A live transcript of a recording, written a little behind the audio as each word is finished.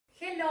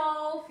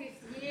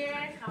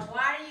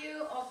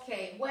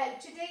Okay, well,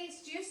 today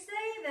is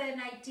Tuesday, the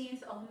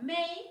 19th of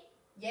May.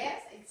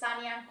 Yes, it's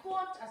sunny and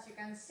hot, as you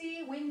can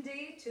see,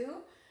 windy too.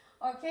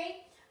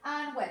 Okay,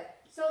 and well,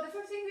 so the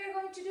first thing we are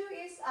going to do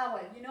is,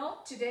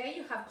 today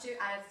you have to,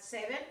 at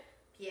 7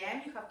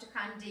 p.m., you have to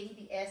hand in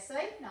the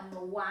essay, number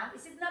 1.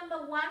 Is it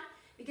number 1?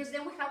 Because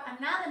then we have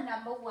another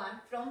number 1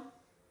 from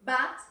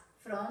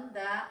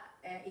the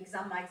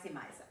exam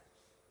maximizer.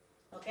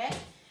 Okay,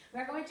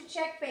 we're going to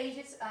check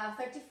pages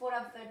 34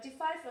 and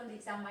 35 from the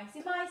exam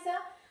maximizer.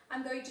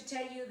 I'm going to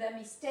tell you the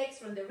mistakes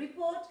from the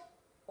report.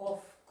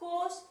 Of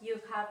course, you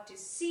have to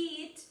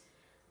see it.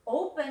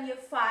 Open your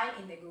file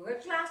in the Google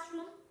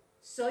Classroom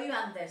so you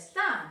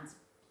understand,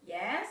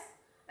 yes,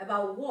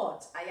 about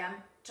what I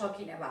am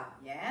talking about,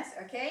 yes,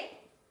 okay?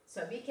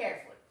 So be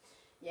careful,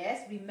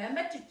 yes,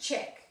 remember to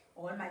check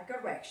all my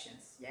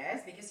corrections,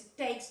 yes, because it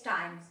takes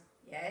time,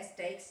 yes,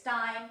 takes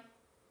time,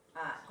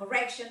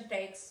 correction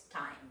takes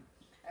time,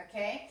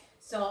 okay?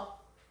 So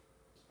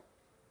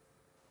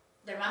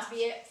there must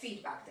be a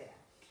feedback there,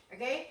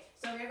 okay?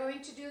 So we're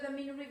going to do the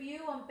mini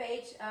review on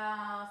page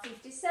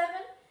 57.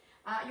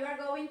 You are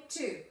going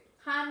to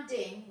hand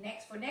in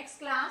next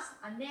class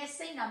an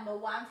essay number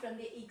 1 from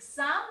the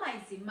exam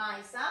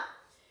maximizer,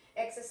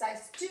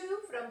 exercise 2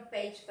 from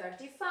page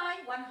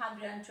 35,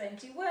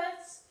 120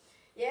 words.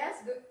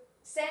 Yes, good.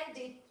 Send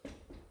it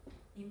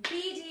in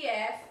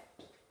PDF.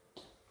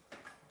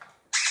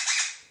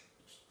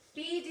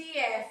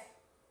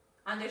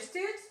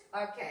 Understood?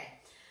 Okay.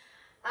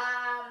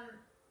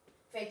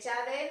 Fecha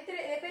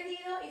de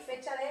pedido y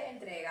fecha de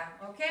entrega.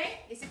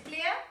 Okay? Is it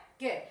clear?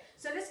 Good.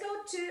 So let's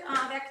go to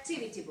the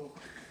activity book.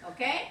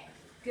 Okay?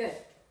 Good.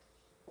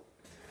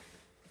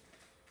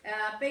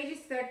 Pages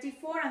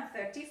 34 and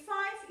 35.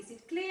 Is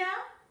it clear?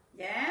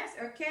 Yes?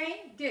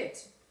 Okay? Good.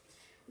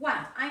 1.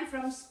 I'm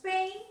from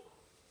Spain.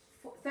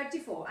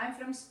 34. I'm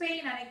from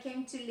Spain and I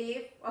came to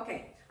live.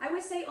 Okay. I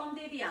will say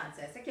only the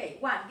answers. Okay.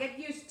 1. Get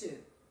used to.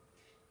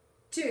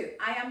 2.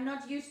 I am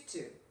not used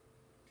to.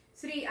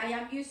 3. I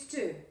am used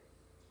to.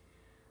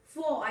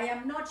 4. I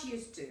am not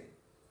used to.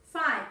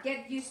 5.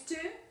 Get used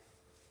to.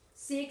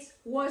 6.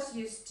 Was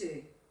used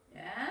to.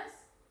 Yes?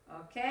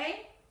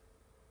 Okay.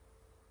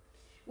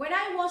 When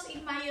I was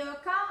in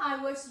Mallorca, I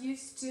was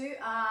used to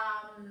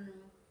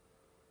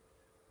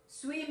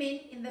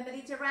swimming in the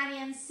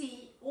Mediterranean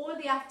Sea all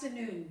the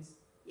afternoons.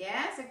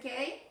 Yes?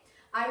 Okay.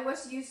 I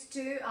was used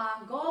to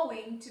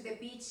going to the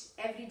beach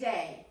every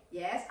day.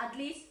 Yes? At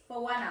least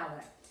for 1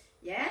 hour.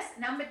 Yes?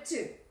 Number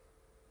 2.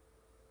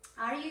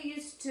 Are you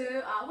used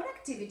to, what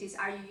activities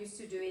are you used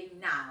to doing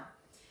now?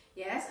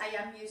 Yes, I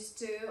am used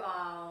to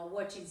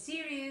watching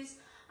series.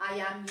 I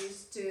am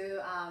used to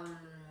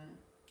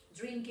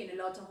drinking a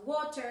lot of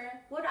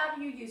water. What are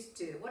you used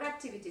to? What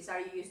activities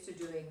are you used to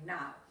doing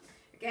now?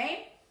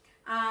 Okay?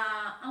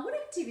 And what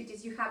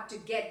activities you have to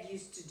get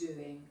used to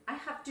doing? I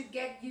have to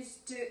get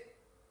used to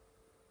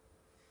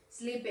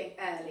sleeping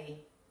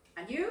early.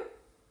 And you?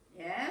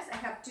 Yes, I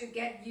have to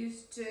get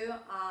used to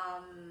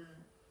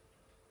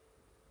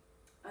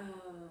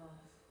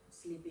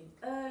sleeping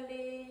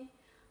early.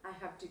 I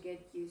have to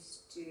get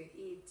used to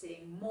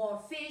eating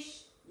more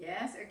fish.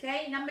 Yes,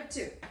 okay. Number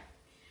 2.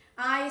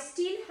 I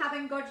still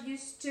haven't got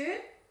used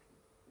to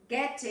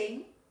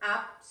getting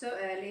up so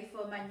early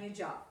for my new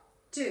job.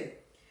 2.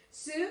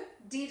 Sue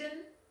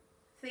didn't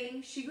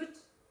think she would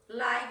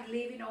like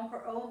living on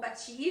her own, but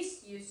she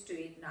is used to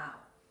it now.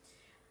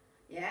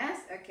 Yes,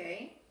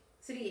 okay.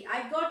 3.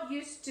 I got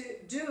used to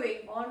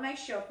doing all my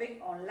shopping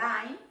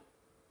online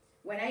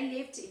when I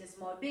lived in a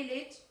small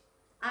village.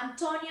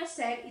 Antonio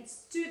said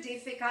it's too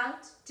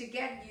difficult to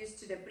get used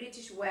to the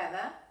British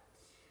weather,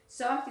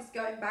 so he's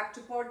going back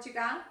to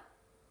Portugal.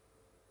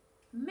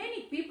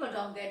 Many people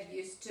don't get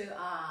used to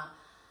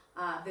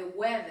the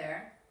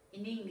weather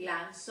in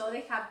England, so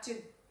they have to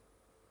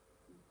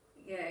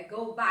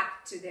go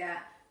back to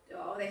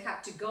or they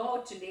have to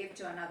go to live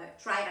to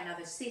try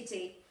another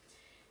city.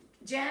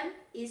 Jen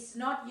is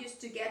not used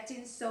to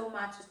getting so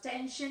much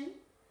attention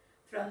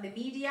from the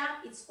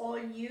media. It's all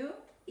new.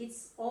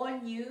 It's all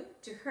new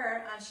to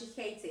her and she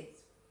hates it.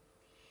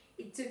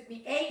 It took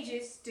me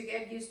ages to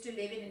get used to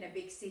living in a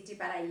big city,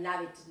 but I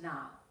love it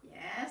now.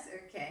 Yes,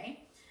 okay.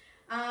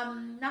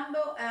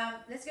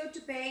 Let's go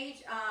to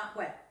page,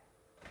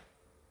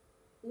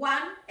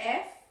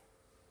 1F,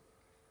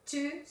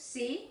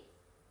 2C,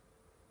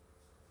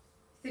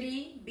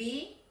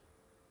 3B,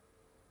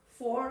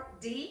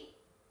 4D,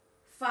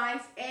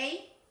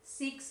 5A,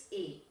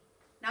 6E.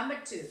 Number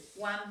 2,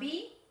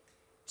 1B,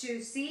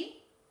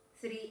 2C,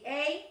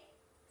 3A,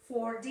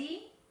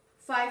 4D,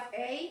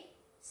 5A,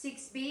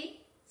 6B,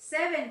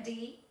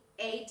 7D,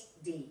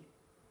 8D.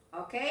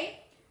 Okay?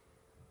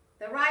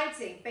 The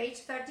writing, page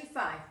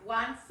 35.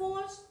 1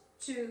 false,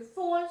 2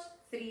 false,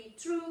 3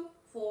 true,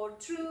 4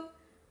 true,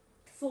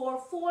 4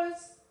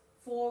 false,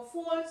 4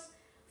 false,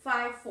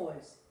 5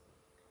 false.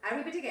 I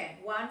repeat again.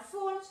 1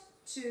 false,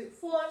 2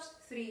 false,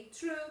 3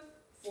 true,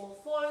 4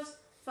 false,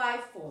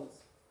 5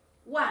 false.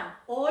 1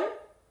 all,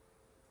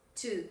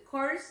 2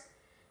 course,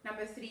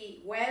 number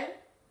 3 well,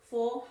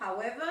 4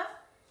 however,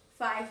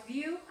 5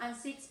 view, and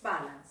 6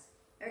 balance.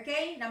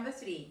 Okay, number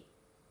 3.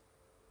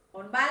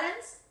 On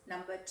balance.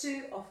 Number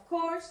 2, of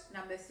course.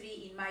 Number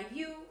 3, in my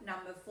view.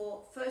 Number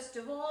 4, first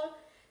of all.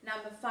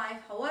 Number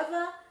 5,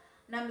 however.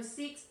 Number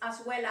 6,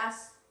 as well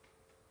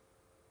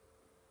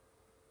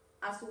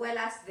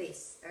as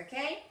this.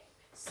 Okay,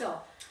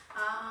 so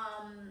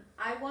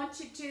I want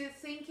you to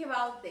think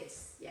about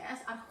this. Yes,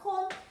 at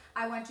home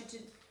I want you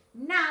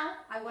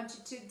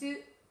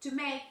to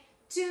make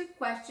 2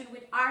 questions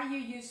with are you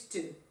used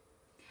to.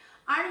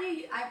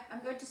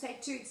 I'm going to say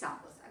 2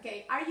 examples.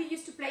 Okay, are you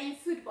used to playing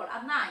football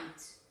at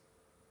night?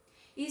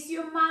 Is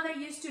your mother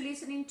used to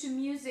listening to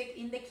music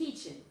in the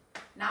kitchen?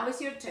 Now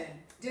it's your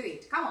turn. Do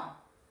it. Come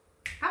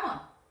on,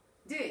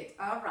 do it.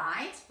 All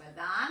right, well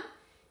done.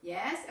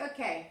 Yes,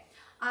 okay.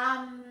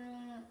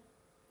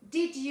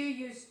 Did you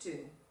used to?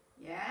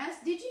 Yes.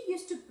 Did you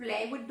used to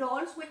play with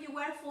dolls when you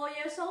were 4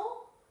 years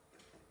old?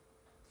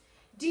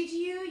 Did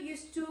you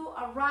used to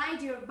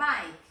ride your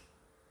bike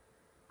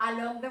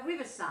along the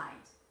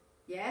riverside?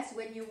 Yes,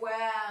 when you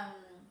were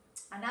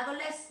an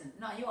adolescent.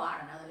 No, you are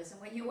an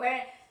adolescent. When you were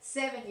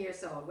 7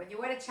 years old, when you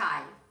were a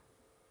child.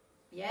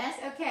 Yes,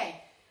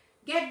 okay.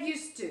 Get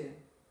used to.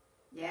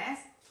 Yes,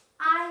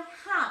 I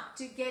have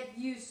to get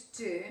used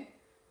to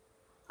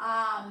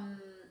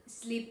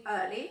sleep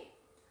early.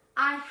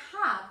 I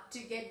have to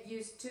get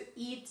used to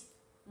eat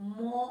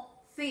more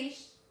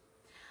fish.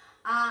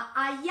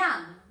 I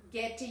am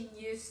getting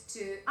used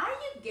to. Are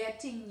you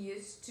getting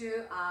used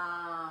to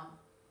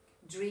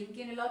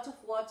drinking a lot of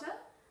water?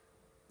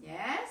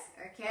 Yes,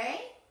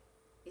 okay.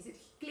 Is it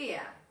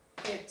clear?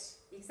 Good.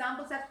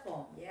 Examples at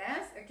home.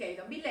 Yes, okay.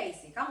 Don't be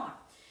lazy. Come on.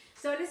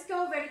 So let's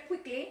go very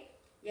quickly.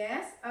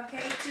 Yes,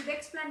 okay, to the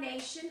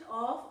explanation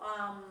of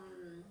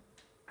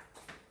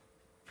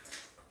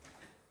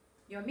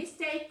your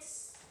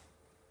mistakes.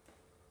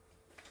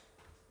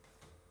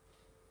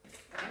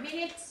 A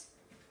minute.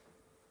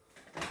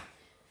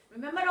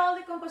 Remember, all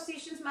the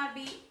compositions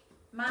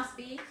must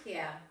be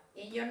here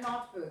in your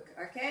notebook,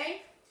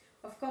 okay?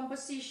 Of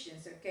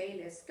compositions, okay?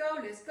 Let's go.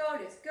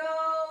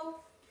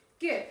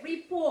 Good.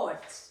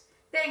 Report.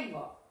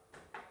 Tengo.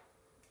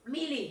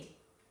 Mili.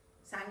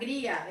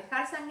 Sangría.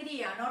 Dejar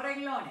sangría, no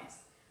reglones.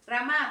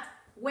 Ramat.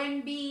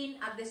 When being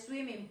at the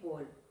swimming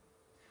pool.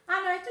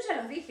 Ah, no, esto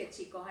ya los dije,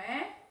 chicos,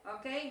 ¿eh?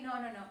 Ok, no.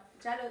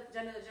 Ya lo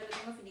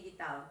tengo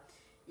finiquitado.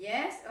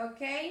 Yes,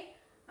 ok.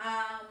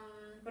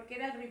 Porque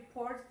era el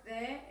report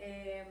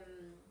de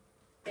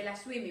la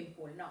swimming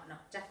pool. No,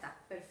 ya está,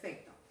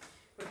 perfecto.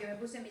 Porque me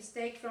puse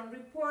mistake from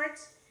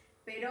reports,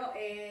 pero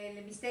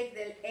el mistake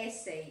del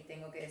essay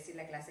tengo que decir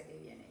la clase que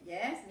viene.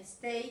 Yes,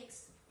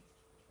 mistakes,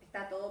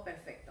 está todo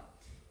perfecto.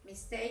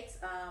 Mistakes,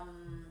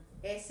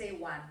 essay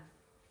 1.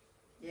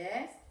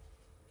 Yes.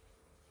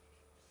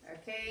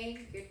 Ok,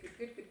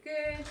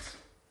 good.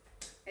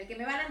 El que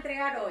me van a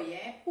entregar hoy,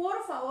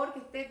 por favor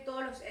que esté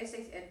todos los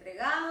essays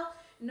entregados.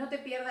 No te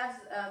pierdas,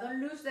 don't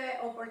lose the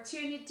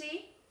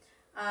opportunity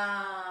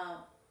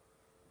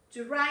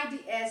to write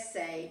the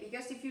essay,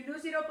 because if you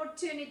lose your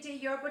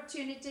opportunity,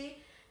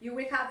 you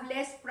will have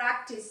less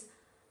practice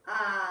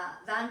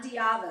than the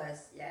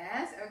others.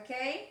 Yes,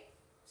 okay.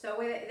 So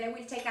they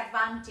will take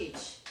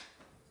advantage.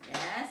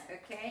 Yes,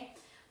 okay.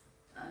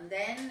 And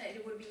then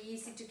it will be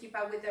easy to keep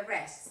up with the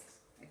rest.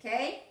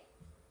 Okay.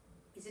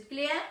 Is it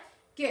clear?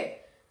 Good.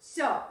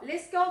 So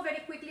let's go very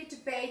quickly to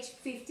page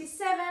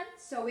 57.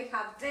 So we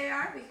have the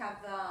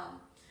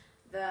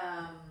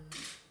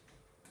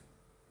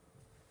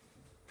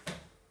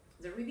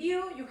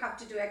review. You have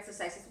to do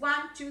exercises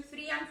 1, 2,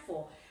 3, and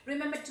 4.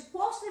 Remember to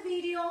pause the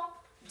video,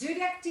 do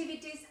the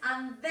activities,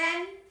 and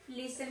then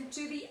listen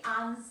to the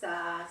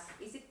answers.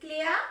 Is it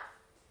clear?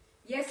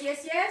 Yes,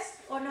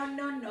 or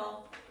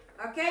no.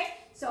 Okay?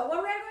 So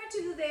what we are going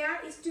to do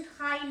there is to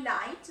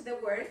highlight the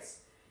words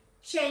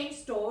chain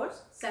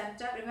stores,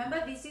 center.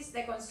 Remember, this is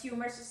the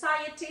consumer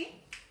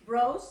society,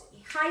 bros,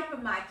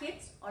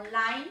 hypermarkets,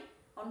 online,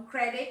 on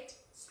credit,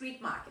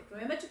 street market.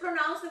 Remember to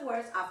pronounce the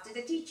words after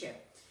the teacher.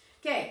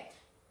 Okay,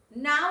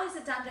 now is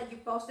the time that you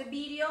pause the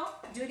video,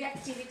 do the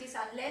activities,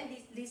 and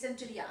listen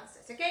to the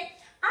answers. Okay,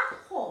 at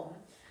home,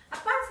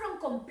 apart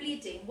from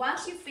completing,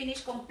 once you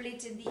finish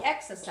completing the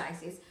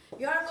exercises,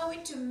 you are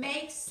going to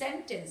make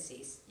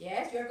sentences.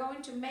 Yes, you are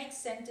going to make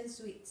sentences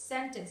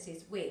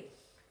with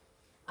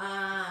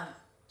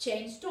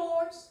chain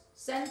stores,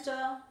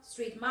 center,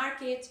 street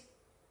market,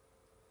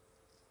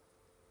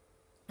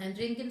 and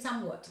drinking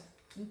some water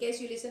in case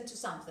you listen to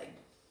something,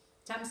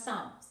 some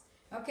sounds.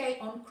 Okay,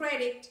 on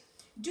credit,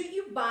 do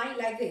you buy,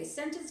 like this,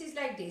 sentences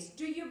like this,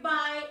 do you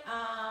buy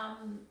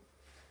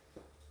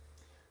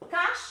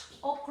cash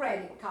or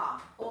credit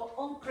card or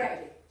on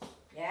credit?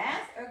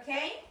 Yes,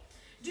 okay.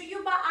 Do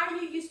you buy, are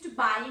you used to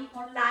buying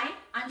online?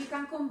 And you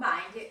can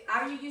combine it.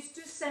 Are you used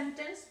to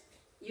sentence,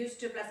 used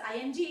to plus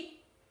ing,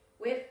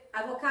 with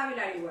a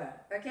vocabulary word,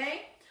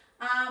 okay?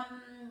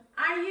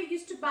 Are you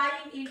used to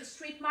buying in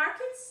street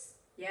markets?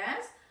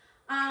 Yes.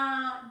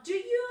 Are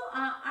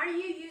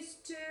you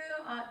used to,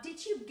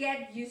 did you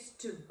get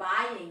used to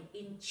buying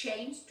in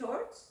chain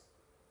stores?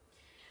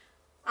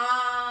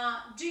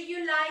 Do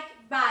you like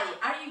like buying?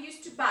 Are you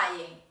used to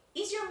buying?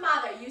 Is your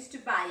mother used to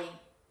buying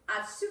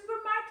at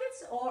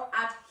supermarkets or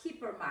at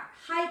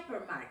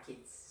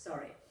hypermarkets?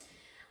 Sorry.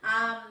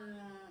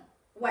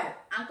 Well,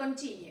 and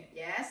continue.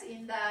 Yes,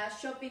 in the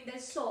shopping del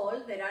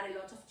Sol, there are a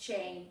lot of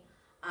chain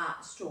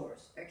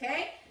stores.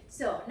 Okay.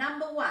 So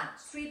number 1,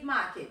 street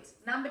market.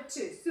 Number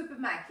 2,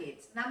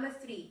 supermarket. Number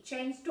 3,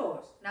 chain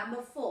stores.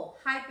 Number 4,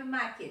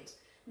 hypermarket.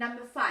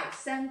 Number 5,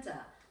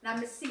 center.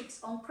 Number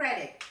 6, on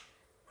credit.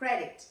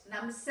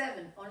 Number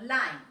 7,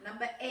 online.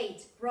 Number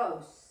 8,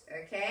 browse.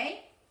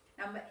 Okay.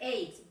 Number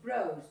 8,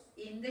 browse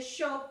in the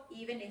shop,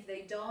 even if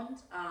they don't.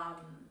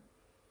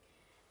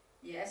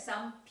 Yeah,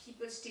 some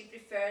people still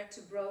prefer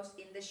to browse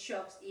in the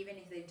shops, even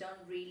if they don't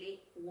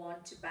really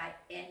want to buy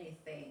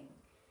anything.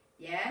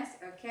 Yes.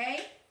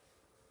 Okay.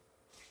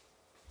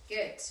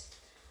 Good.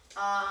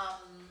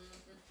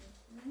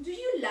 Do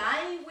you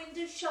like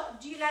window shop?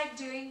 Do you like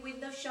doing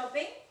window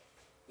shopping?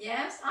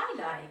 Yes, I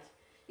like.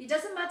 It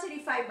doesn't matter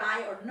if I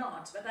buy or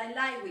not, but I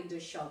like window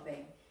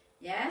shopping.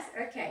 Yes,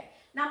 okay.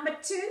 Number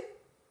 2.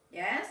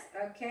 Yes,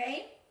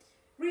 okay.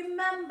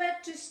 Remember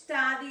to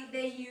study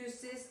the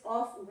uses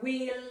of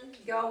will,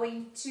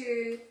 going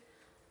to,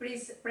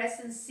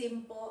 present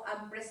simple,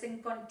 and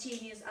present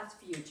continuous as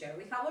future.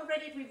 We have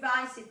already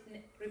revised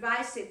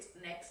it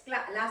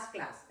last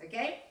class,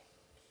 okay?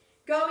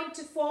 Going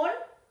to fall,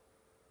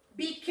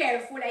 be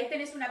careful, ahí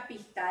tenés una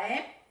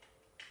pista,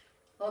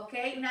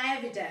 okay, una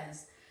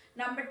evidence.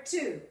 Number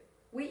 2,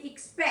 we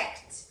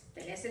expect,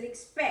 tenés el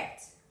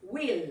expect,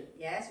 will,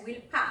 yes,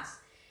 will pass.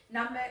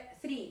 Number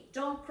 3,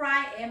 don't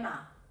cry,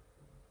 Emma,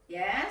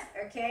 yes,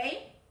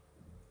 okay,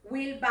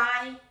 will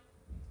buy,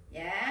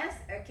 yes,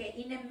 okay,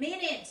 in a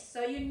minute,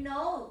 so you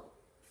know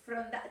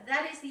from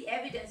that is the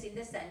evidence in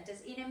the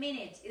sentence, in a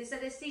minute, it's a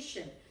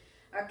decision,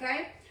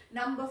 okay.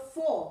 Number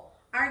 4,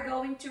 are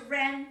going to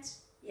rent,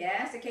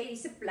 yes, okay,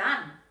 it's a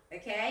plan,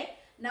 okay.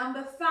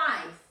 Number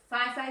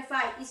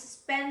 5 is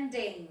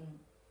spending,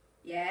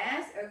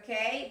 yes,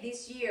 okay,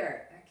 this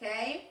year,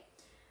 okay.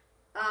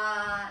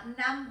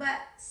 Number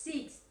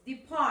 6,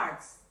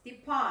 departs,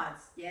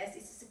 yes,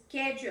 it's a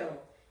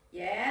schedule,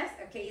 yes,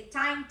 okay, a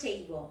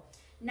timetable.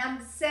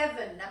 Number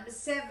 7,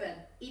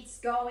 it's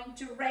going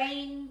to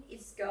rain,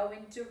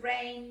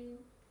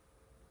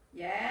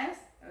 yes,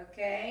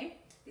 okay,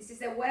 this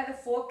is a weather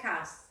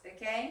forecast,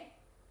 okay.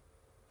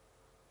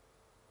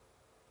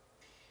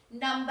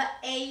 Number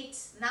 8,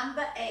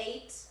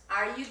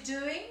 are you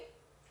doing,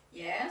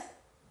 yes,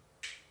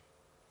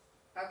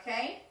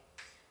 okay,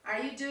 are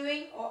you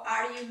doing or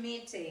are you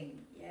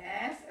meeting,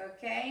 yes,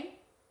 okay,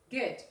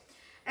 good.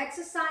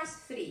 Exercise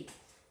 3,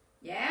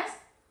 yes,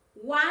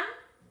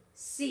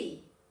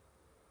 1C,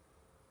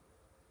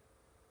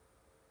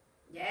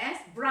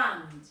 yes,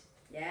 brand,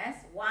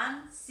 yes,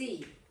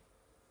 1C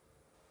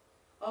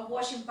of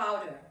washing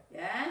powder,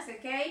 yes,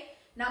 okay.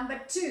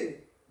 Number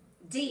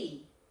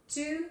 2D,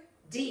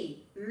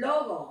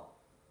 logo,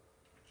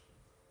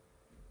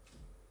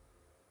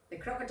 the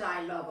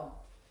crocodile logo,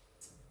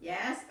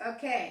 yes,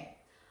 okay.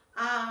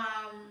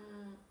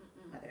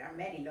 There are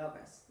many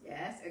logos,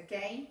 yes,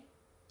 okay.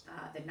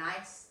 The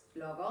Nike's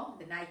logo,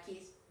 the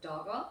Nike's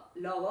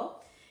logo,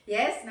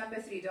 yes.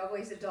 Number 3, doggo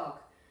is a dog,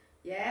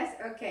 yes,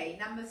 okay.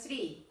 Number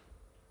 3,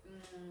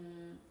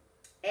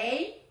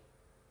 A,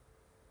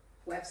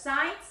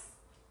 websites,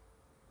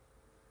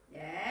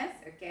 yes,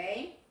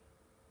 okay.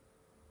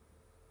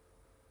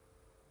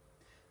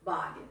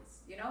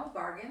 Bargains, you know,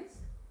 bargains,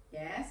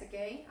 yes,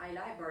 okay. I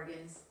like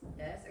bargains,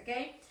 yes,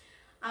 okay.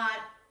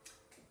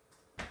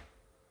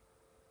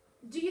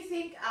 Do you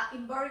think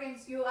in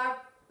bargains you are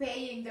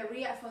paying the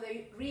real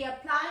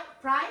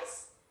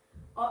price,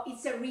 or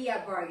it's a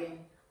real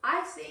bargain?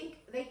 I think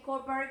they call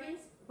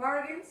bargains,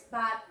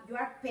 but you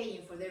are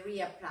paying for the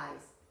real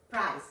price,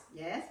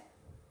 yes,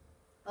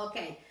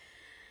 okay.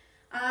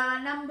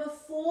 Number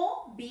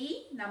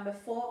 4B,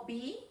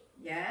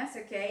 yes,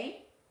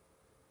 okay.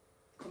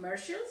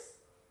 Commercials,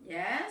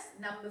 yes.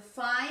 Number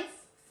 5,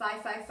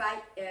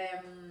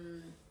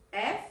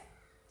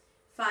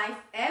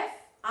 F,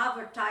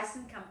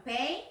 advertising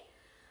campaign,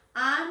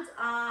 and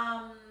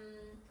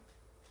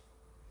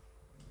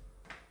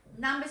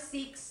number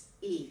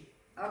 6E,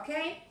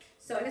 okay.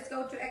 So let's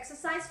go to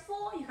exercise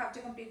 4. You have to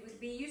complete with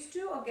be used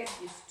to or get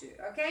used to,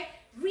 okay.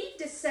 Read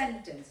the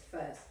sentence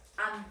first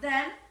and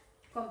then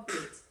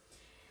complete.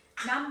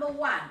 Number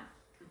 1,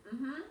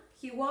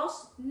 he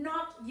was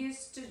not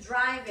used to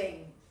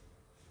driving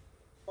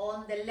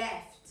on the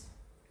left,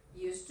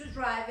 used to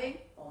driving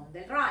on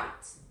the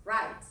right.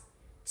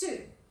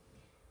 2,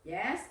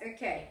 yes,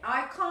 okay,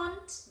 I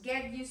can't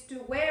get used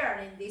to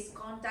wearing these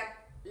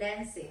contact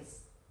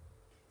lenses.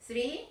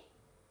 3,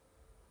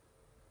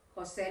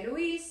 Jose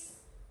Luis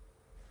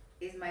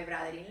is my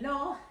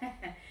brother-in-law.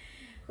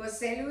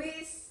 Jose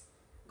Luis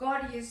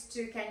got used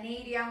to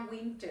Canadian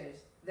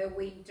winters, the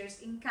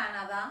winters in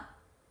Canada,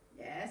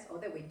 yes, or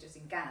the winters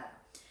in Canada.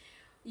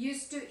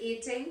 Used to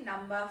eating,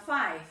 number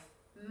 5.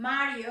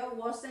 Mario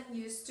wasn't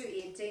used to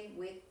eating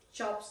with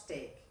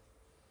chopstick,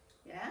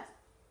 yes.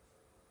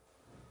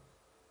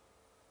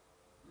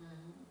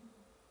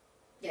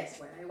 Yes,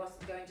 well, I was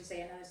going to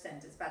say another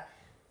sentence, but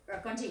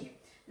continue.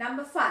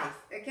 Number 5,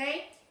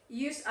 okay?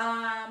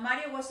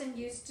 Mario wasn't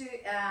used to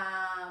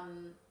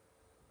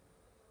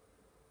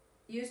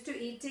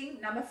eating.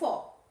 Number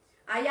 4.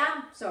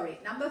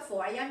 Number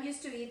 4, I am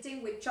used to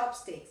eating with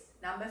chopsticks.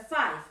 Number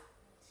 5,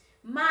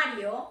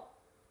 Mario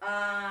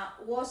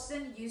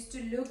wasn't used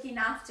to looking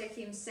after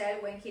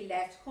himself when he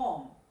left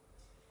home.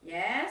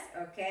 Yes,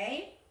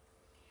 okay.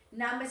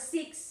 Number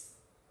 6,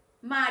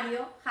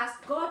 Mario has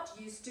got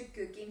used to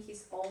cooking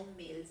his own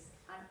meals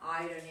and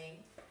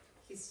ironing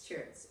his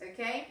shirts,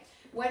 okay?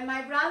 When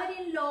my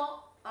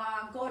brother-in-law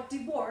got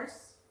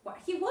divorced, well,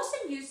 he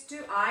wasn't used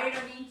to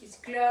ironing his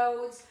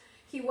clothes.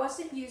 He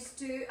wasn't used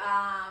to,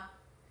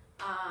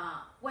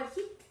 well,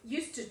 he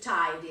used to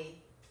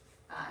tidy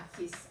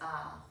his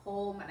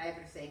home and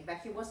everything,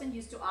 but he wasn't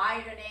used to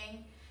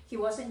ironing. He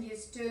wasn't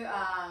used to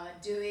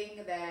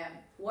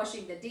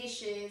washing the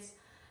dishes,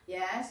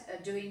 yes,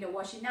 doing the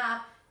washing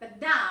up. But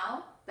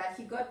now that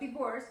he got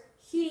divorced,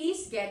 he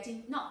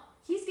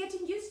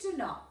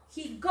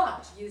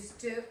got used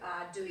to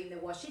doing the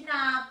washing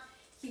up.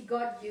 He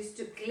got used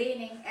to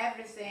cleaning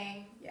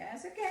everything.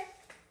 Yes, okay.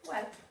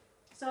 Well,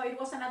 so it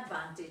was an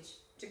advantage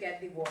to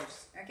get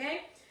divorced,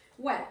 okay?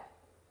 Well,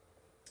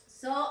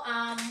 so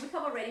we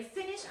have already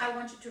finished. I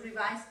want you to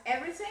revise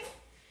everything.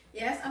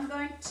 Yes, I'm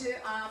going to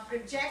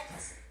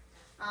project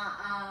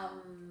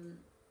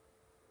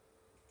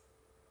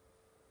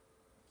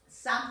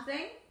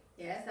something,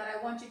 yes, that I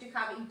want you to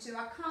have into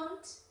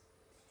account.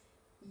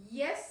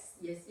 Yes,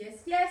 yes,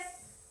 yes, yes.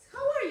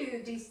 How are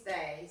you these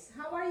days?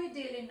 How are you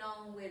dealing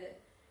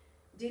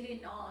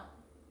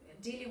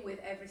with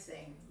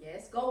everything?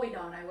 Yes, going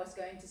on, I was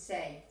going to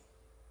say.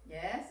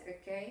 Yes,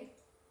 okay.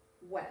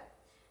 Well,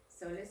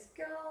 so let's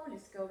go. Wait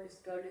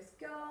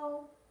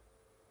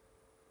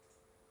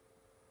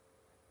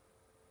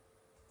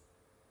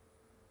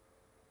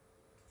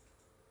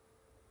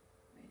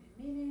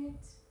a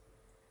minute.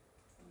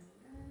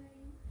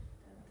 Online,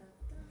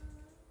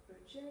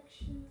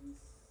 projections.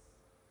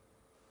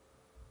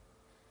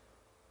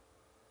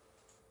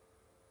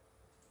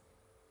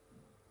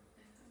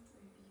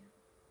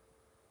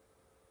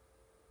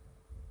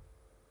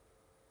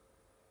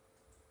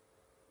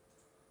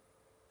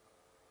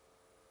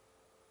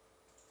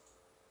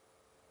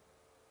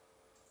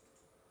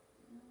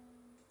 Review.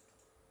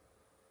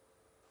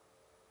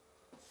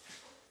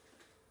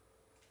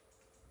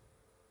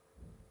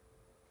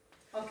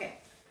 Okay.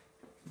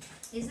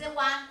 Is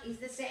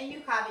the same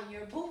you have in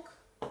your book.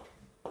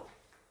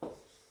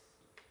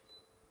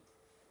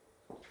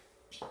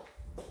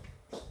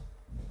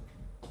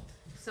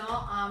 So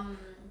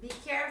be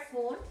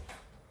careful,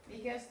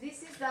 because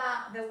this is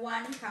the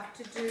one you have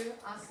to do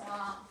as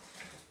a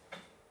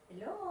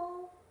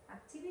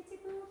activity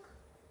book.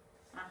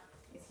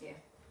 It's here.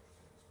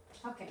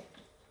 Okay.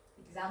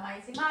 Exam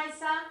easy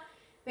Maisa,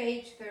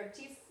 page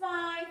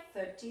 35.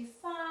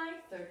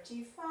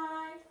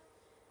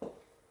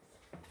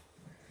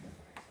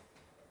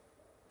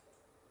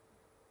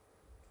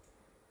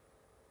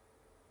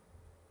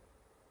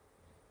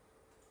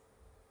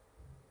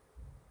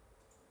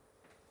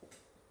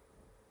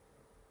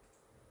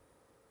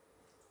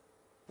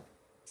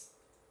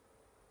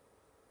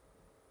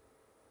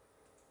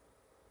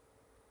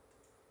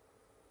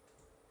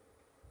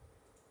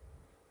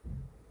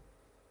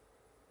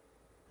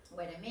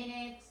 Wait a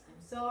minute,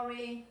 I'm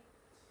sorry.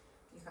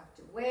 You have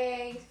to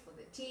wait for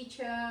the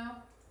teacher.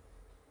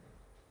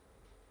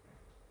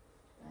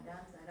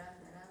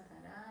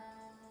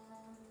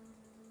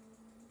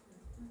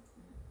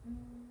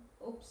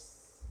 Oops.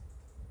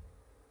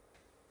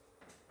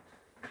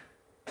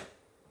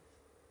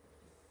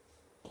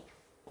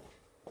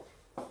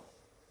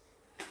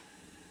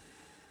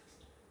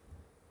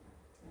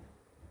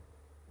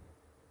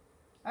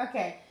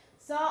 Okay,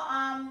 so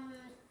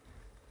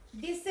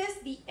this is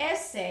the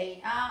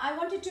essay. I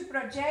wanted to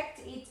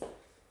project it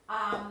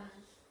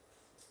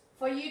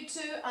for you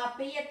to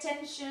pay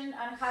attention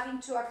and have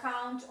into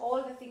account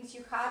all the things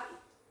you have.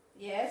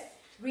 Yes,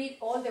 read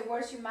all the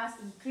words you must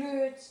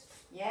include.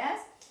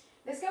 Yes,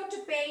 let's go to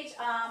page.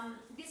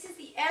 This is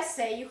the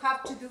essay you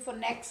have to do for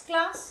next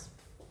class.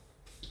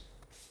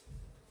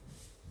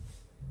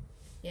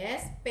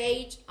 Yes,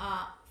 page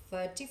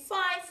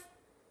 35.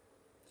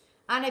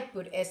 And I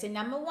put essay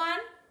number 1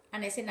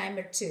 and essay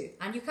number 2.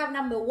 And you have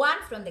number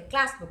 1 from the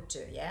class book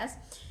too, yes?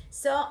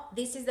 So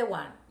this is the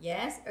one,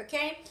 yes,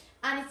 okay?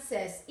 And it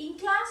says, in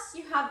class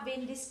you have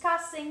been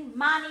discussing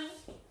money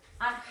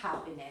and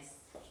happiness.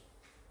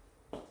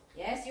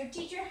 Yes, your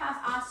teacher has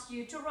asked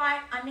you to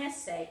write an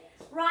essay.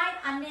 Write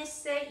an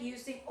essay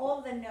using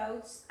all the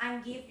notes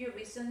and give your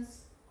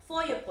reasons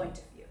for your point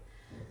of view.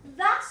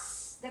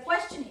 Thus, the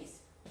question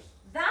is,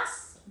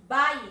 does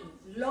buying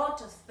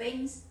lot of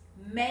things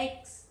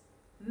make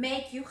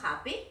you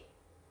happy?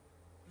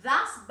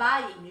 Does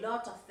buying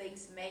lot of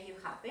things make you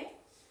happy?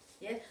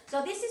 Yes.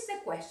 So this is the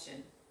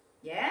question.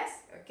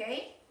 Yes.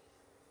 Okay.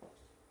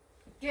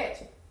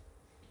 Good.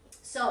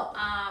 So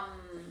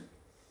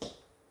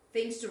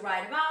things to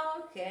write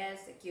about.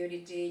 Yes.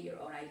 Security.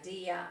 Your own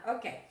idea.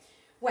 Okay.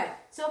 Well,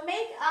 so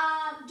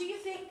do you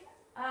think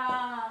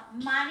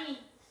money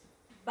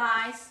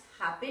buys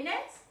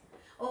happiness?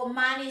 Or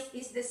money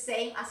is the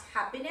same as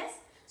happiness?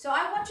 So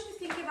I want you to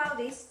think about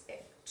this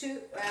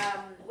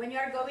when you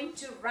are going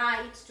to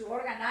write, to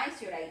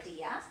organize your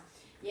ideas.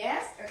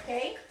 Yes,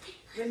 okay.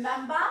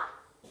 Remember?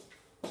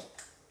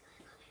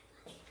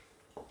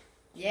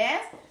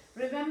 Yes.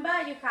 Remember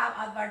you have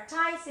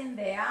advertising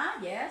there.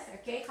 Yes,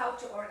 okay. How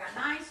to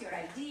organize your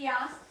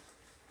ideas.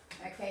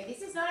 Okay,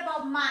 this is not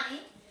about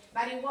money,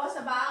 but it was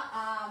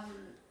about,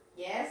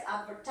 yes,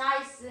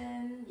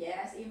 advertising,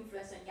 yes,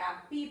 influence on young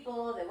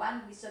people, the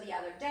one we saw the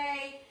other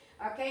day.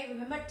 Okay,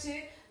 remember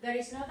too, there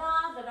is no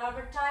doubt that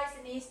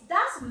advertising is,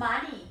 does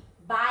money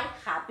buy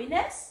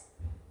happiness?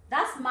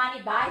 Does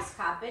money buys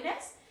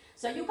happiness?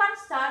 So you can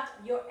start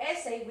your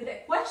essay with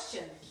a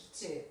question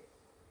too.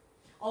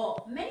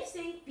 Or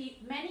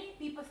many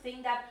people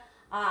think that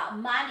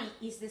money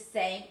is the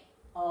same,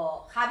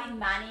 or having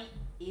money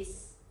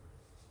is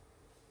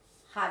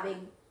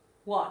having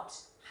what?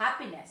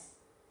 Happiness.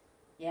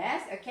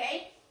 Yes,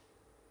 okay?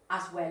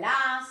 As well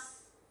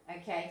as,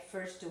 okay,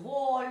 first of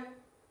all,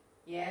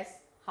 yes,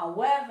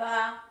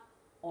 however,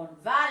 on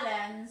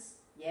balance,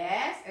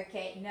 yes,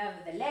 okay,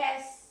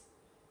 nevertheless,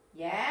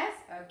 yes,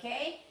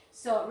 okay?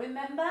 So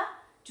remember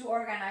to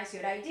organize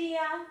your idea,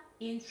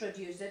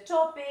 introduce the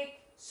topic,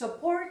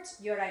 support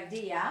your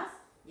ideas,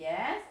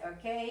 yes,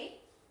 okay,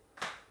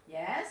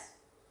 yes,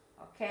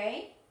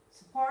 okay,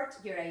 support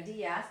your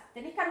ideas,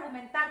 tenés que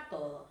argumentar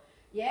todo,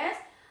 yes,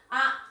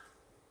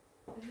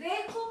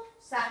 dejo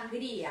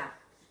sangría.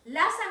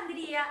 La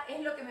sangría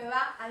es lo que me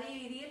va a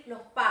dividir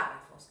los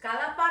párrafos.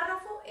 Cada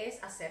párrafo es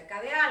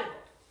acerca de algo.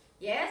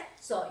 Yes?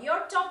 So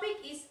your topic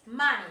is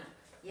money.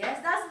 Yes?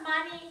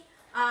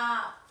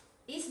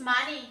 Is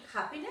money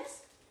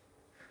happiness?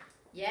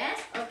 Yes?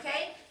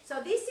 Okay?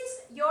 So this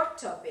is your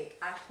topic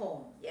at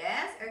home.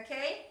 Yes?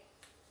 Okay?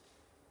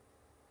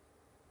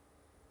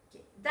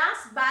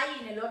 Does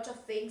buying a lot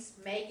of things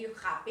make you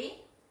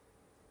happy?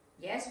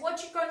 Yes?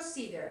 What you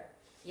consider?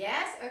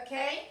 Yes?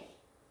 Okay?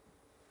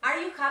 Are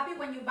you happy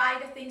when you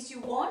buy the things you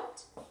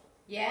want?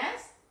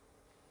 Yes?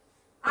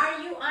 Are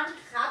you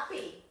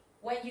unhappy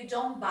when you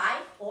don't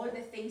buy all the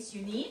things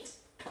you need?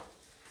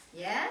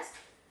 Yes?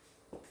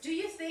 Do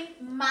you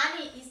think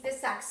money is the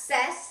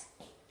success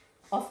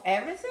of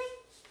everything?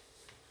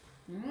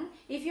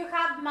 If you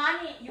have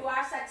money, you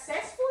are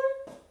successful?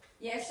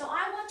 Yes, so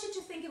I want you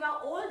to think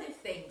about all the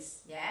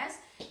things. Yes?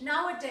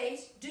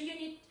 Nowadays,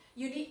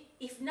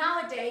 if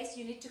nowadays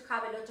you need to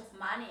have a lot of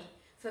money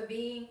for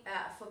being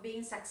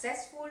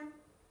successful,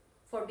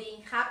 for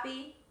being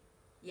happy,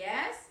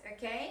 yes,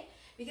 okay,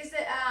 because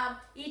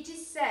it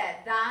is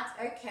said that,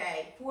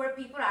 okay, poor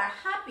people are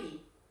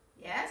happy.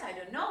 Yes, I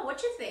don't know,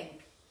 what you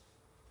think?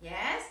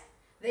 Yes,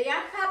 they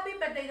are happy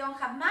but they don't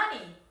have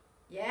money.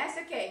 Yes,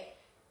 okay,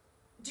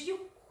 do you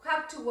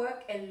have to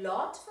work a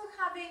lot for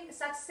having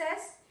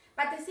success?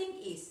 But the thing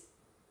is,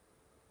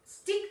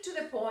 stick to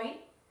the point.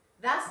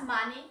 Does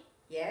money,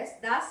 yes,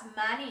 does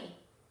money,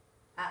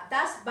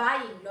 does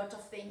buying a lot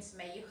of things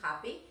make you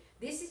happy?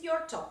 This is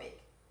your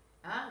topic.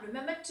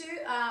 Remember to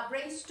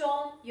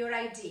brainstorm your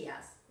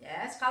ideas.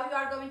 Yes, how you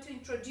are going to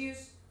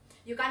introduce.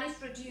 You can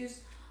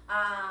introduce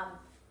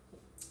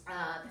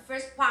the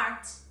first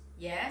part,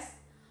 yes,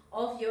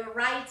 of your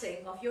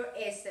writing, of your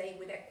essay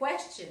with a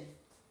question.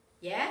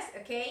 Yes,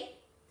 okay.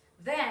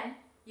 Then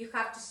you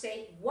have to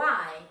say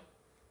why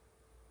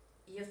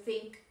you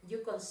think, you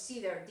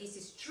consider this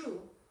is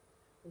true,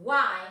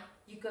 why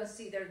you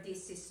consider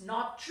this is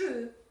not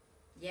true.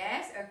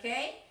 Yes,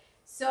 okay.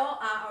 So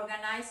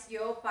organize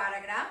your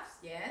paragraphs.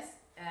 Yes,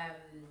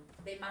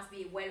 they must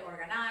be well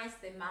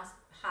organized, they must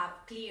have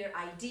clear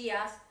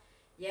ideas.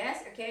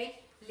 Yes, okay.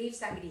 Leave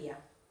sangría.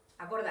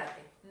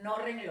 Acordate, no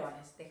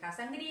renglones. Deja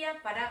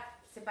sangría para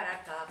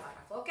separar cada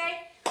párrafo.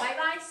 Okay. Bye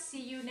bye.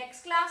 See you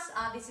next class.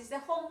 This is the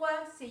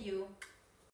homework. See you.